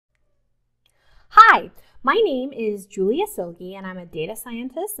Hi, my name is Julia Silge, and I'm a data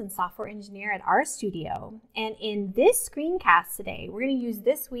scientist and software engineer at RStudio. And in this screencast today, we're going to use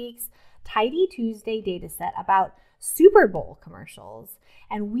this week's Tidy Tuesday dataset about Super Bowl commercials.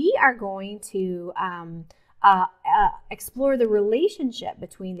 And we are going to explore the relationship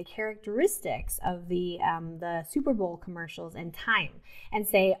between the characteristics of the Super Bowl commercials and time, and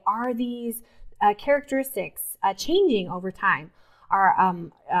say, are these characteristics changing over time?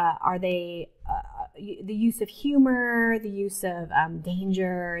 Are they the use of humor, the use of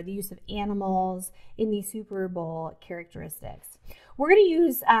danger, the use of animals in these Super Bowl characteristics? We're going to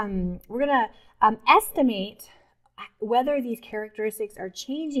use, estimate whether these characteristics are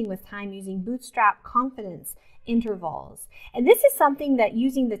changing with time using bootstrap confidence intervals. And this is something that,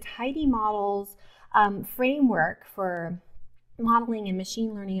 using the Tidy Models framework for modeling and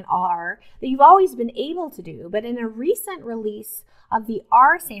machine learning in R, that you've always been able to do, but in a recent release of the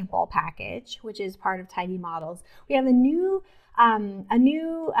R sample package, which is part of Tidy Models, we have a new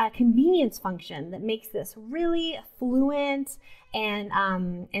convenience function that makes this really fluent and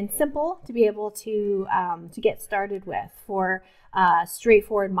simple to be able to get started with for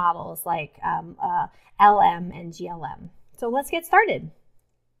straightforward models like LM and GLM. So let's get started.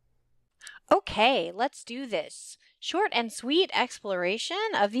 Okay, let's do this. Short and sweet exploration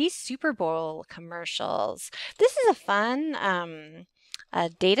of these Super Bowl commercials. This is a fun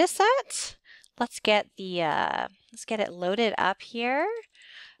data set. Let's get it loaded up here.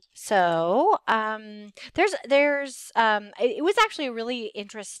 So it was actually a really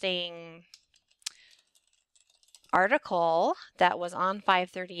interesting article that was on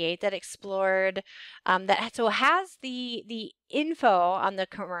 538 that explored so it has the info on the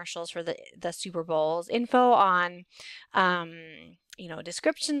commercials for the Super Bowls, info on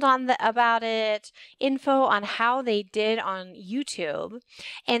descriptions about it, info on how they did on YouTube,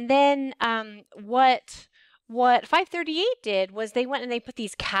 and then what 538 did was they went and they put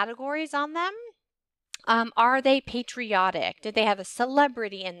these categories on them. Are they patriotic? Did they have a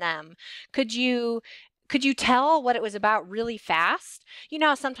celebrity in them? Could you tell what it was about really fast? You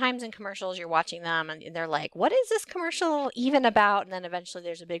know, sometimes in commercials you're watching them and they're like, what is this commercial even about? And then eventually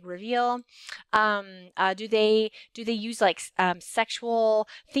there's a big reveal. Do they use like sexual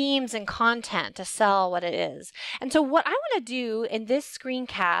themes and content to sell what it is? And so what I want to do in this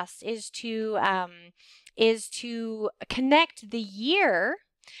screencast is to connect the year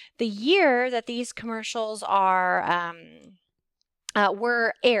that these commercials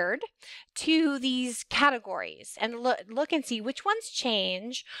were aired to these categories, and look and see which ones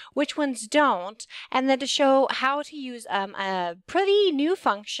change, which ones don't, and then to show how to use a pretty new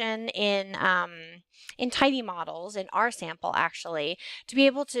function in Tidy Models, in R sample actually, to be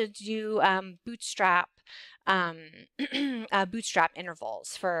able to do bootstrap bootstrap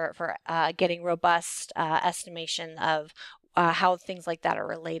intervals for getting robust estimation of how things like that are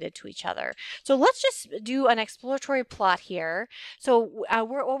related to each other. So let's just do an exploratory plot here. So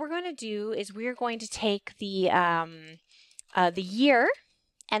what we're going to do is we're going to take the year,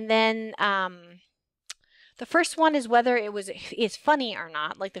 and then the first one is whether it's funny or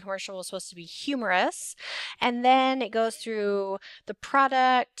not, like the commercial was supposed to be humorous, and then it goes through the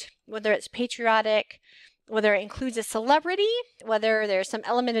product, whether it's patriotic, whether it includes a celebrity, whether there's some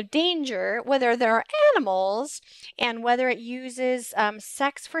element of danger, whether there are animals, and whether it uses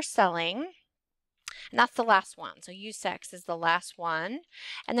sex for selling. And that's the last one. So use sex is the last one.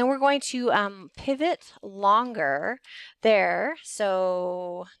 And then we're going to pivot longer there.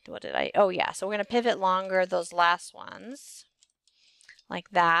 So so we're going to pivot longer those last ones,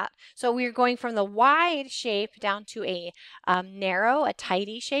 like that. So we're going from the wide shape down to a narrow, a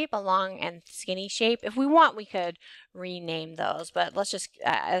tidy shape, a long and skinny shape. If we want, we could rename those, but let's just,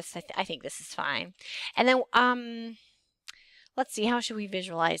 I think this is fine. And then let's see, how should we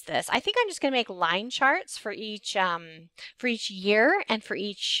visualize this? I think I'm just going to make line charts for each year and for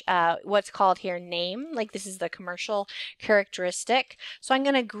each what's called here name. Like this is the commercial characteristic. So I'm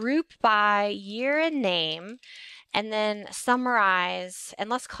going to group by year and name, and then summarize, and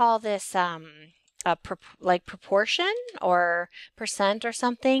let's call this like proportion or percent or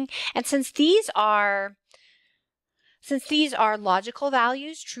something. And since these are logical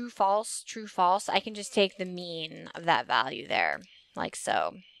values, true, false, I can just take the mean of that value there, like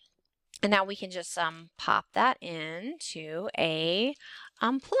so. And now we can just pop that into a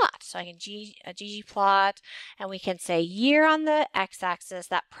plot. So I can ggplot, and we can say year on the x-axis,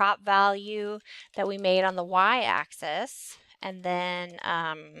 that prop value that we made on the y-axis, and then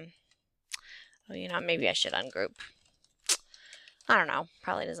maybe I should ungroup. I don't know,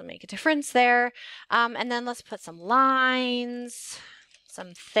 probably doesn't make a difference there. And then let's put some lines,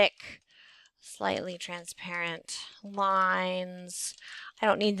 some thick slightly transparent lines. I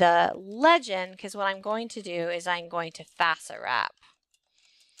don't need the legend because what I'm going to do is I'm going to facet wrap.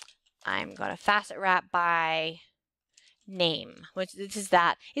 I'm going to facet wrap by name, which this is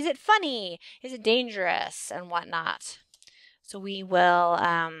that. Is it funny? Is it dangerous? And whatnot. So we will,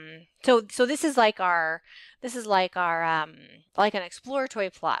 so this is like our, like an exploratory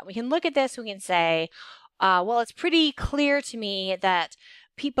plot. We can look at this, we can say, well, it's pretty clear to me that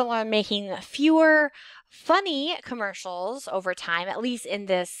people are making fewer funny commercials over time, at least in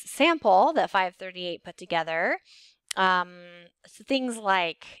this sample that 538 put together. So things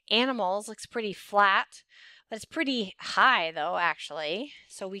like animals looks pretty flat, but it's pretty high though, actually.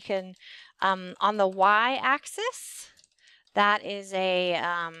 So we can, on the y-axis, that is a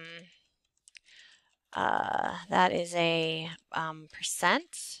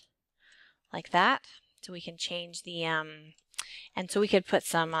percent, like that. So we can change the and so we could put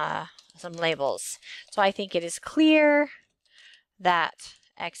some labels. So I think it is clear that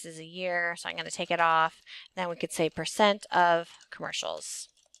X is a year. So I'm going to take it off. Then we could say percent of commercials.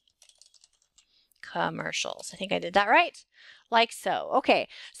 I think I did that right. Like so. Okay.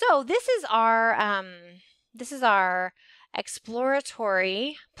 So this is our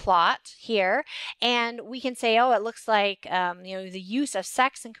exploratory plot here, and we can say, oh, it looks like the use of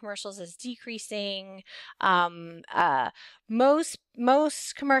sex in commercials is decreasing. Most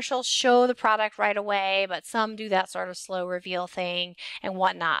commercials show the product right away, but some do that sort of slow reveal thing and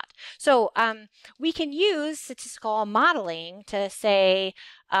whatnot. So we can use statistical modeling to say,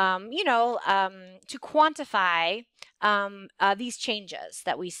 to quantify these changes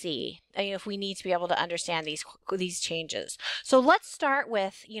that we see, if we need to be able to understand these changes. So let's start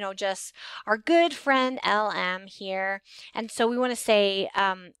with, just our good friend LM here. And so we want to say,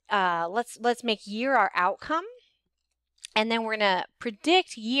 let's make year our outcome. And then we're going to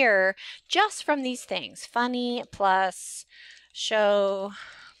predict year just from these things. Funny plus show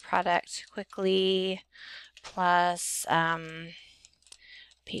product quickly plus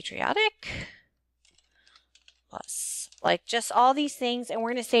patriotic plus, like, just all these things. And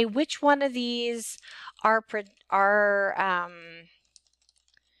we're going to say which one of these are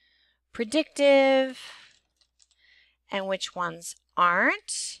predictive and which ones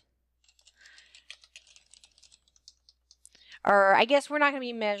aren't. Or I guess we're not going to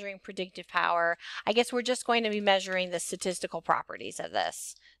be measuring predictive power. I guess we're just going to be measuring the statistical properties of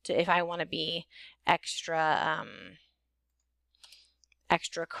this if I want to be extra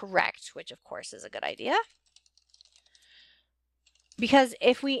correct, which of course is a good idea. Because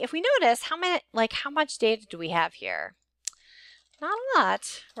if we notice how much data do we have here? Not a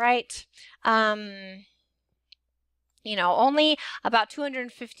lot, right? Only about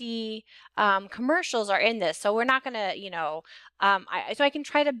 250 commercials are in this. So we're not going to, so I can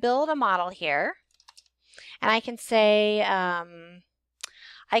try to build a model here. And I can say,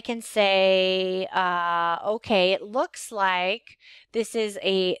 okay, it looks like this is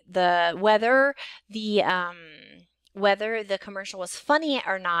whether the commercial was funny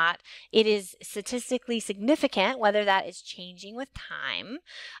or not, it is statistically significant, whether that is changing with time.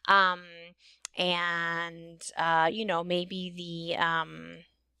 Maybe the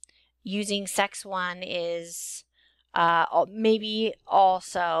using sex one is maybe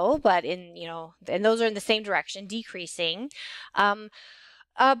also, but and those are in the same direction, decreasing.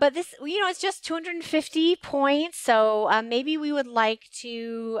 But this, it's just 250 points. So maybe we would like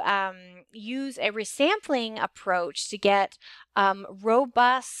to use a resampling approach to get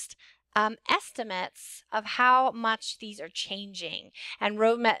robust estimates of how much these are changing, and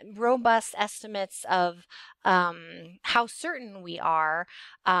robust estimates of how certain we are,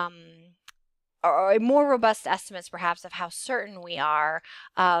 or more robust estimates perhaps of how certain we are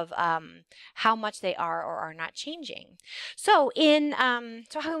of how much they are or are not changing. So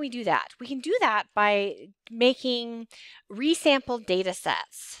so how can we do that? We can do that by making resampled data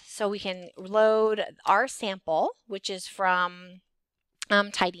sets. So we can load our sample, which is from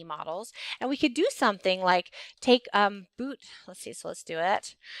tidy models, and we could do something like take let's do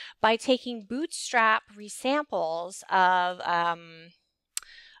it by taking bootstrap resamples of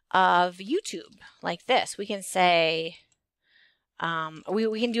YouTube, like this. We can say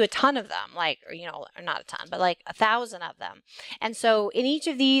we can do a ton of them, or not a ton, but like 1,000 of them. And so in each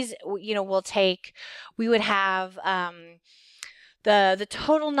of these, we would have the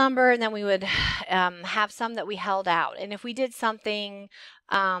total number, and then we would have some that we held out. And if we did something,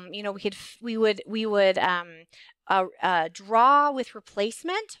 we would draw with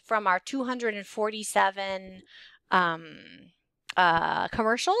replacement from our 247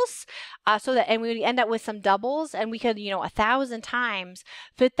 commercials, so that, and we would end up with some doubles, and we could, 1,000 times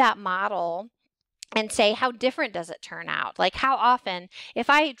fit that model and say, how different does it turn out? Like, how often, if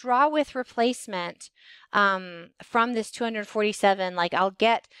I draw with replacement from this 247, like, I'll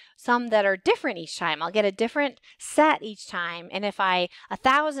get some that are different each time. I'll get a different set each time. And if I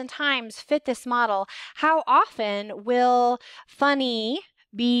 1,000 times fit this model, how often will funny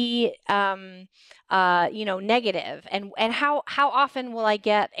be negative, and how often will I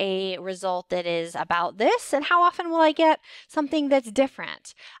get a result that is about this, and how often will I get something that's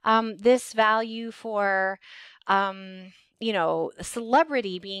different? This value for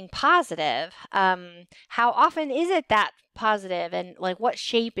celebrity being positive, how often is it that positive, and like what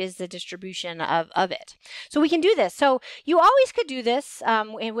shape is the distribution of it? So we can do this. So you always could do this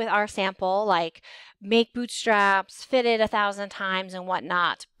with our sample, like make bootstraps, fit it 1,000 times and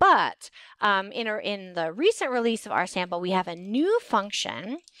whatnot. But in the recent release of our sample, we have a new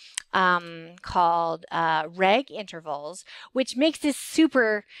function called reg intervals, which makes this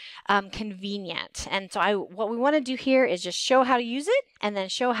super convenient. And so what we want to do here is just show how to use it, and then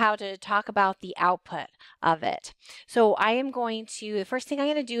show how to talk about the output of it. So the first thing I'm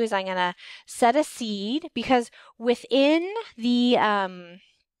going to do is I'm going to set a seed, because within the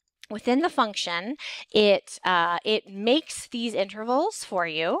function, it makes these intervals for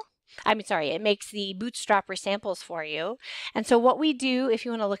you. It makes the bootstrap resamples for you. And so what we do, if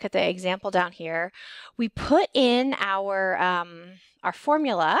you want to look at the example down here, we put in our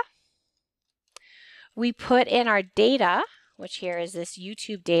formula, we put in our data, which here is this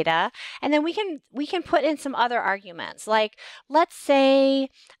YouTube data, and then we can put in some other arguments. Like, let's say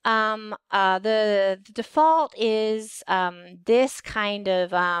the default is this kind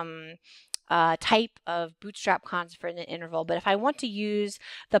of type of bootstrap confidence interval, but if I want to use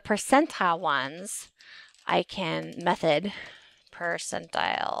the percentile ones, I can method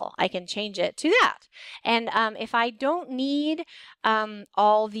percentile. I can change it to that. And if I don't need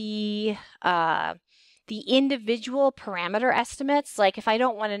all the individual parameter estimates, like if I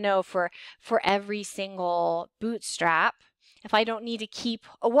don't want to know for every single bootstrap, if I don't need to keep,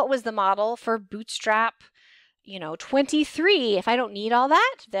 what was the model for bootstrap 23, if I don't need all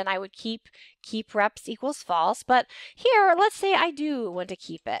that, then I would keep reps equals false. But here, let's say I do want to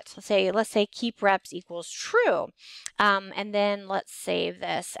keep it. Let's say keep reps equals true. And then let's save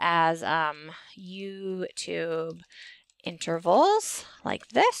this as YouTube intervals, like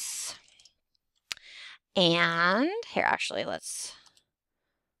this. And here, actually, let's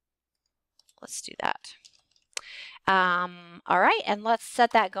do that. All right, and let's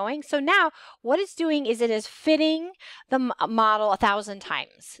set that going. So now what it's doing is it is fitting the model 1,000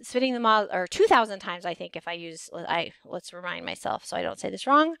 times. It's fitting the model, or 2,000 times, I think, if I use, let's remind myself so I don't say this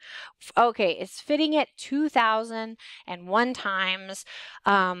wrong. Okay, it's fitting it 2,001 times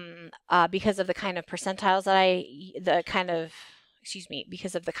because of the kind of percentiles that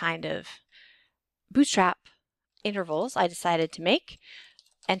because of the kind of bootstrap intervals I decided to make.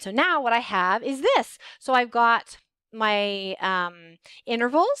 And so now what I have is this. So I've got my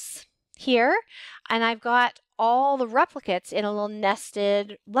intervals here, and I've got all the replicates in a little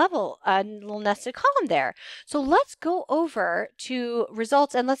nested column there. So let's go over to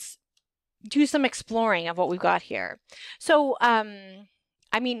results, and let's do some exploring of what we've got here. So I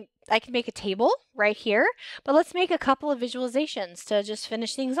can make a table right here, but let's make a couple of visualizations to just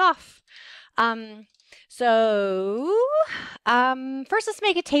finish things off. First, let's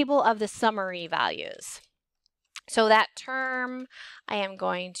make a table of the summary values. So that term, I am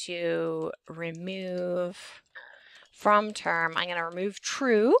going to remove from term. I'm going to remove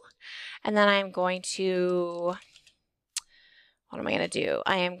true, and then I'm going to, what am I going to do?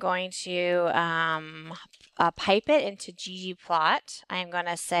 I am going to pipe it into ggplot. I'm going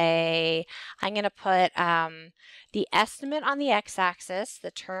to say, I'm going to put the estimate on the x-axis,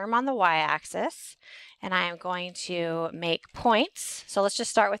 the term on the y-axis, and I am going to make points. So let's just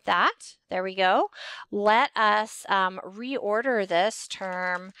start with that. There we go. Let us reorder this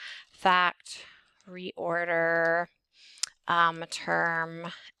term, fact, reorder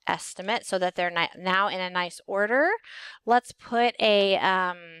term estimate, so that they're now in a nice order. Let's put a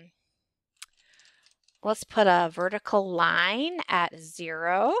vertical line at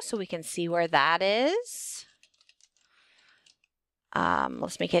 0 so we can see where that is.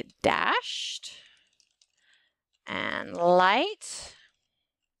 Let's make it dashed and light,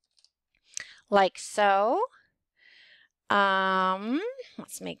 like so.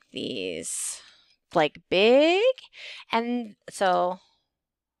 Let's make these like big, and so,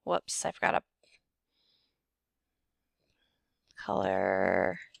 whoops, I forgot a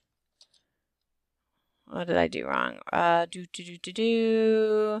color. What did I do wrong?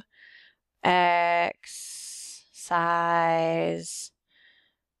 X size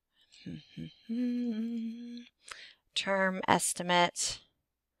term estimate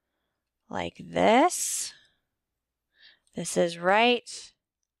like this. This is right.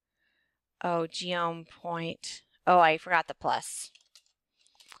 Oh, geom point. Oh, I forgot the plus.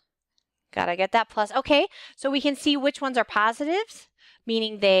 Gotta get that plus. Okay, so we can see which ones are positives,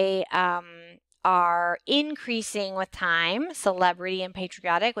 meaning they are increasing with time, celebrity and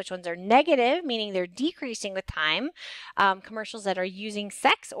patriotic. Which ones are negative, meaning they're decreasing with time, commercials that are using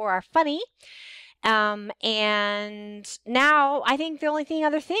sex or are funny. And now I think the only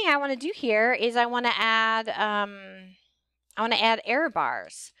other thing I want to do here is I want to add error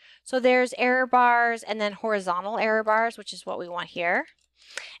bars. So there's error bars and then horizontal error bars, which is what we want here.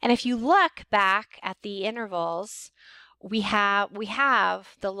 And if you look back at the intervals, we have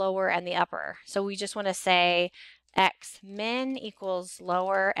the lower and the upper. So we just want to say x min equals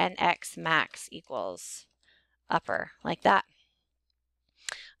lower and x max equals upper, like that.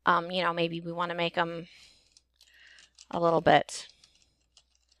 You know, maybe we want to make them a little bit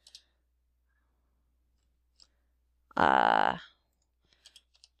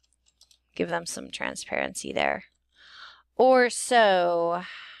give them some transparency there. Or so.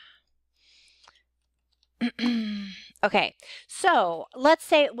 Okay, so let's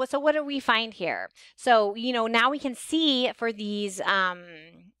say, so what do we find here? So, you know, now we can see for these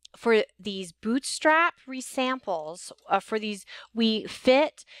bootstrap resamples, we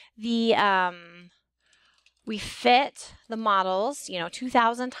fit the models, you know,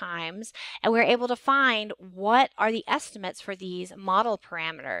 2,000 times, and we're able to find what are the estimates for these model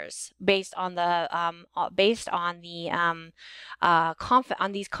parameters based on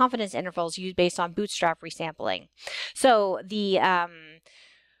these confidence intervals used based on bootstrap resampling. So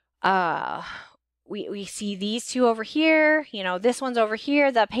we see these two over here, you know, this one's over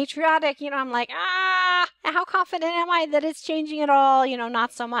here, the patriotic, you know, I'm like, how confident am I that it's changing at all? You know,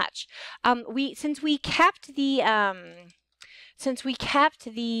 not so much. Since we kept the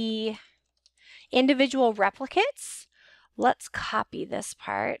individual replicates, let's copy this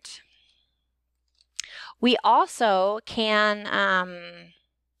part. We also can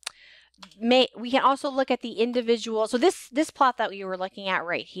we can also look at the individual. So this plot that you were looking at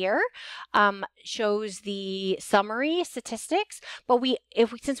right here shows the summary statistics, but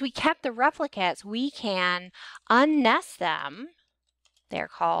since we kept the replicates, we can unnest them. They're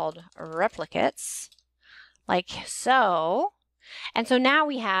called replicates, like so. And so now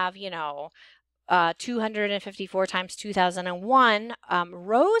we have, you know, 254 times 2001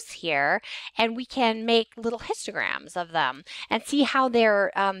 rows here, and we can make little histograms of them and see how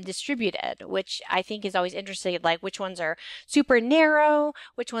they're distributed, which I think is always interesting, like which ones are super narrow,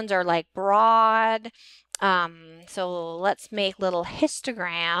 which ones are like broad. So let's make little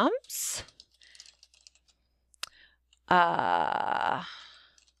histograms.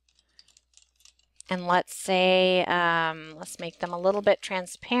 And let's say, let's make them a little bit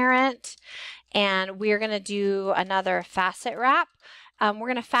transparent. And we're going to do another facet wrap. We're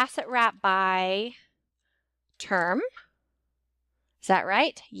going to facet wrap by term. Is that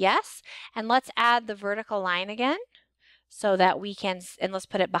right? Yes. And let's add the vertical line again so that we can, and let's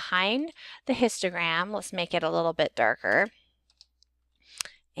put it behind the histogram. Let's make it a little bit darker.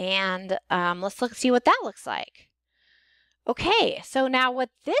 And let's see what that looks like. Okay, so now what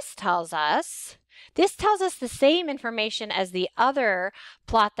this tells us the same information as the other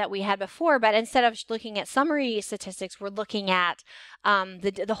plot that we had before, but instead of looking at summary statistics, we're looking at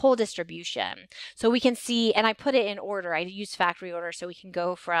the whole distribution. So we can see, and I put it in order, I use factory order, so we can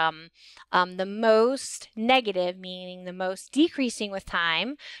go from the most negative, meaning the most decreasing with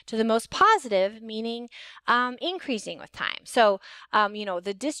time, to the most positive, meaning increasing with time. So, you know,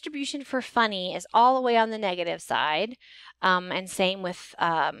 the distribution for funny is all the way on the negative side, and same with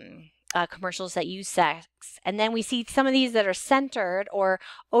commercials that use sex. And then we see some of these that are centered or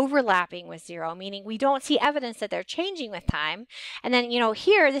overlapping with 0, meaning we don't see evidence that they're changing with time. And then, you know,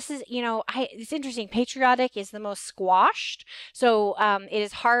 here, this is, you know, it's interesting. Patriotic is the most squashed. So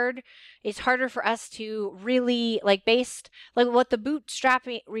it's harder for us to really, like, what the bootstrap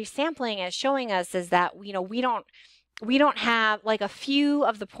resampling is showing us is that, you know, we don't have, like, a few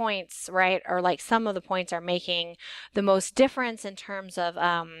of the points, right, or like some of the points are making the most difference in terms of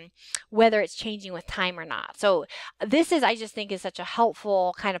whether it's changing with time or not. So this is, I just think, is such a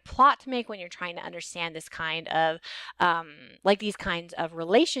helpful kind of plot to make when you're trying to understand this kind of like these kinds of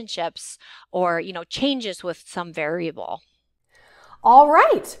relationships or, you know, changes with some variable. All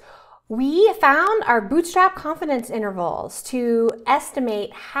right. We found our bootstrap confidence intervals to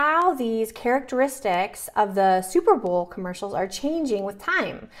estimate how these characteristics of the Super Bowl commercials are changing with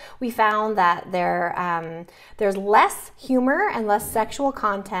time. We found that there's less humor and less sexual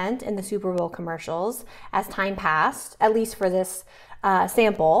content in the Super Bowl commercials as time passed, at least for this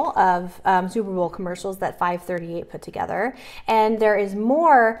sample of Super Bowl commercials that 538 put together, and there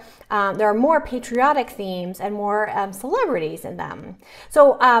are more patriotic themes and more celebrities in them.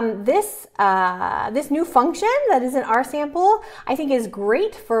 So this new function that is in our sample, I think, is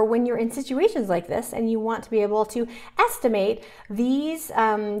great for when you're in situations like this and you want to be able to estimate these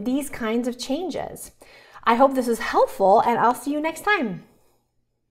kinds of changes. I hope this is helpful, and I'll see you next time.